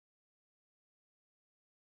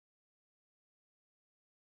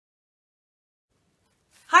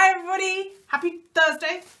Hi everybody, happy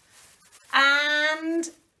Thursday and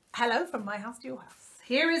hello from my house to your house.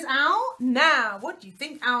 Here is Owl. Now, what do you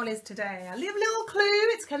think Owl is today? A little clue,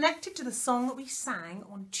 it's connected to the song that we sang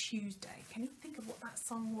on Tuesday. Can you think of what that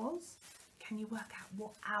song was? Can you work out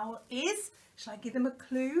what Owl is? Shall I give them a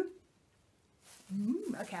clue?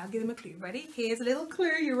 Okay, I'll give them a clue. Ready? Here's a little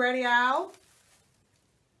clue. You ready, Owl?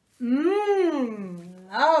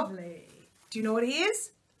 Lovely. Do you know what he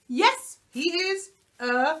is? Yes, he is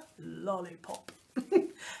a lollipop.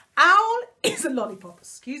 Owl is a lollipop.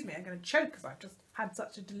 Excuse me, I'm going to choke because I've just had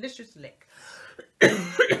such a delicious lick.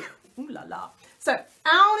 Ooh la la. So,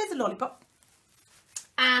 Owl is a lollipop,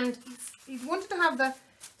 and he wanted to have the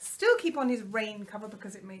still keep on his rain cover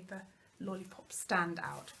because it made the lollipop stand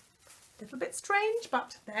out. A little bit strange,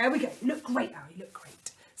 but there we go. You look great, Owl. You look great.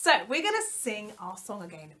 So, we're going to sing our song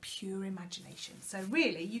again, Pure Imagination. So,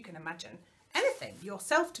 really, you can imagine anything,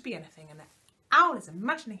 yourself to be anything, and Owl is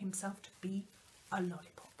imagining himself to be a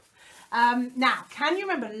lollipop. Now, can you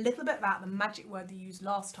remember a little bit about the magic word they used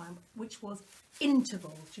last time, which was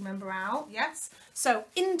intervals? Do you remember, Owl? Yes? So,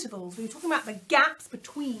 intervals, we were talking about the gaps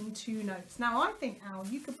between two notes. Now, I think, Owl,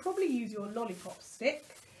 you could probably use your lollipop stick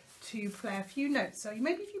to play a few notes. So,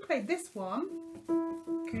 maybe if you played this one.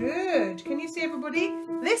 Good. Can you see, everybody?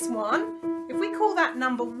 This one, if we call that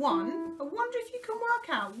number 1, I wonder if you can work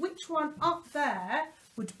out which one up there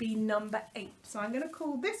would be number 8. So I'm going to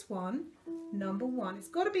call this one number 1. It's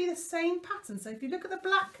got to be the same pattern. So if you look at the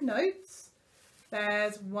black notes,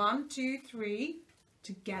 there's 1, 2, 3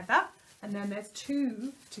 together, and then there's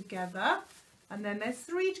 2 together, and then there's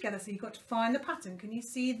 3 together. So you've got to find the pattern. Can you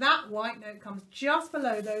see that white note comes just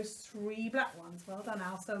below those 3 black ones? Well done,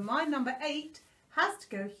 Al. So my number 8 has to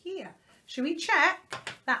go here. Should we check?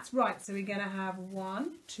 That's right. So we're going to have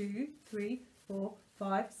 1, 2, 3, 4,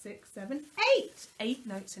 5, 6, 7, 8. 8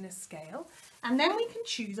 notes in a scale. And then we can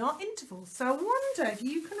choose our intervals. So I wonder if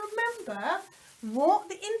you can remember what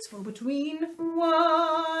the interval between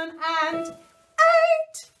 1 and 8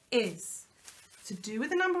 is. To do with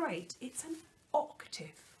the number 8, it's an octave.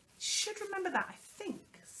 You should remember that. I think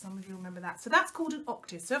some of you remember that. So that's called an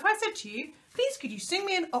octave. So if I said to you, please could you sing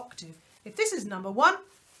me an octave? If this is number 1,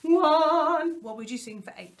 1, what would you sing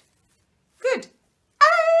for 8? Good.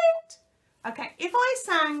 8. Okay, if I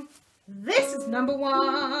sang, this is number 1,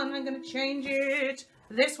 I'm going to change it.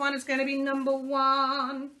 This one is going to be number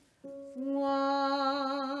 1.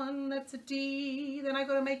 1, that's a D. Then I've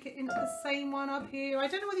got to make it into the same one up here. I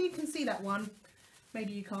don't know whether you can see that one.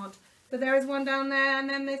 Maybe you can't. But there is one down there, and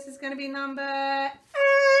then this is going to be number 8.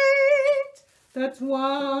 That's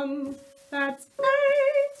 1. That's 8.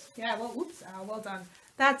 Yeah, well, whoops, well done.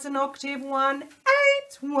 That's an octave 1, 8,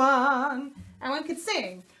 1. And one could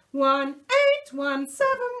sing 1, 8, 1,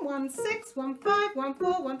 7, 1, 6, 1, 5, 1,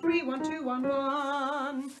 4, 1, 3, 1, 2, 1,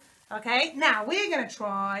 1. Okay, now we're going to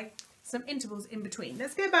try some intervals in between.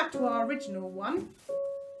 Let's go back to our original one.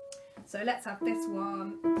 So let's have this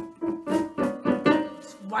one.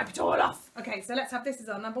 Just wipe it all off. Okay, so let's have this as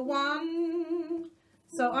our number 1.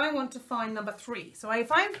 So I want to find number 3. So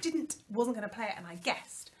if I wasn't going to play it and I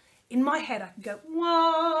guessed, in my head I could go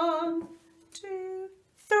 1, 2,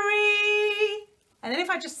 3. And then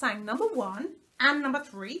if I just sang number 1 and number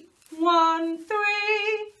 3, 1, 3,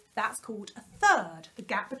 that's called a third, the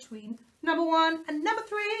gap between number 1 and number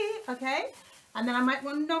 3, okay? And then I might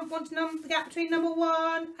want to number the gap between number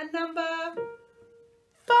 1 and number 5,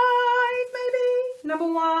 maybe. Number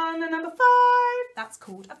 1 and number 5, that's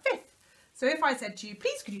called a fifth. So if I said to you,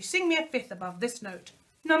 please could you sing me a fifth above this note?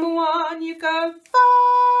 Number 1, you go 5,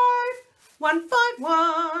 1, 5,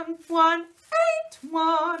 1, 1, 8,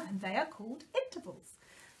 1, and they are called intervals.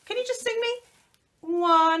 Can you just sing me?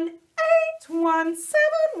 1, 8, 1, 7,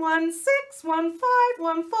 1, 6, 1, 5,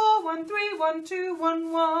 1, 4, 1, 3, 1, 2,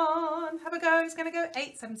 1, 1. Have a go. It's going to go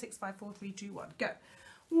 8, 7, 6, 5, 4, 3, 2, 1. Go.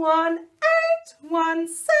 1, 8, 1,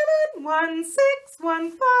 7, 1, 6,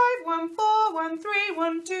 1, 5, 1, 4, 1, 3,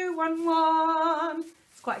 1, 2, 1, 1.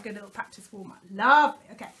 It's quite a good little practice warm-up. Lovely.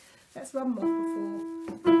 Okay, let's run more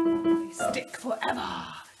before we stick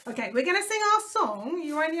forever. Okay, we're going to sing our song.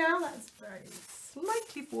 You ready now? That's very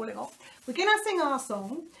slightly falling off. We're going to sing our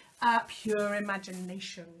song, Pure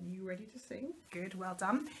Imagination. You ready to sing? Good, well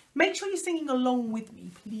done. Make sure you're singing along with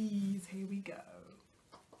me, please. Here we go.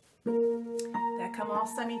 There come our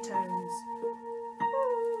semitones.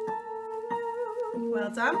 Well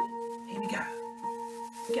done. Here we go.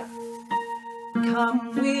 Go.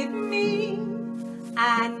 Come with me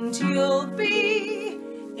and you'll be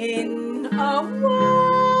in a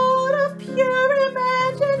world of pure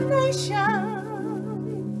imagination.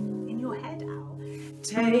 In your head, Owl.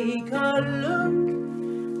 Take a look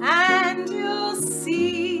and and you'll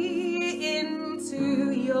see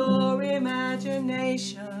into your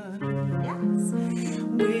imagination. Yes,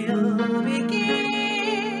 we'll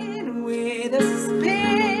begin with a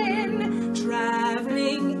spin,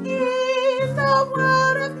 traveling in the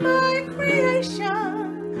world of my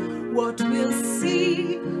creation. What we'll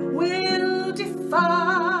see will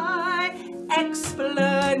defy explanation.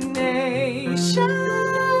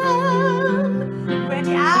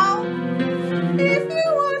 Ready, Al? If you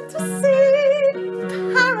want to see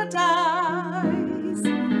paradise,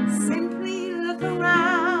 simply look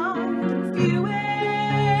around and view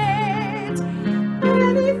it.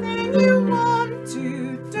 Anything you want to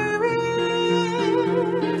do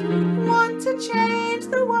it. Want to change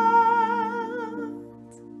the world.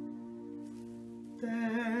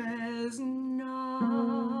 There's nothing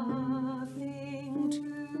to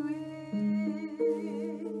it.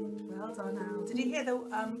 Well done, Al. Did you hear the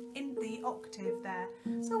in the octave there?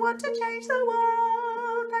 So want to change the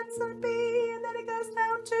world, that's a B, and then it goes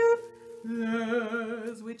down to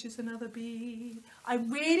there's, which is another B. I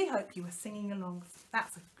really hope you were singing along.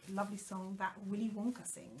 That's a lovely song that Willy Wonka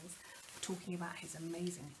sings, talking about his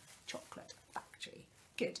amazing chocolate factory.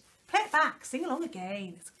 Good. Play it back, sing along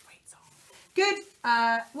again. It's a great song. Good.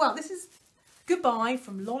 Well, this is goodbye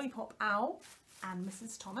from Lollipop Owl and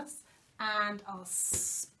Mrs. Thomas and our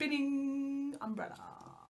spinning umbrella.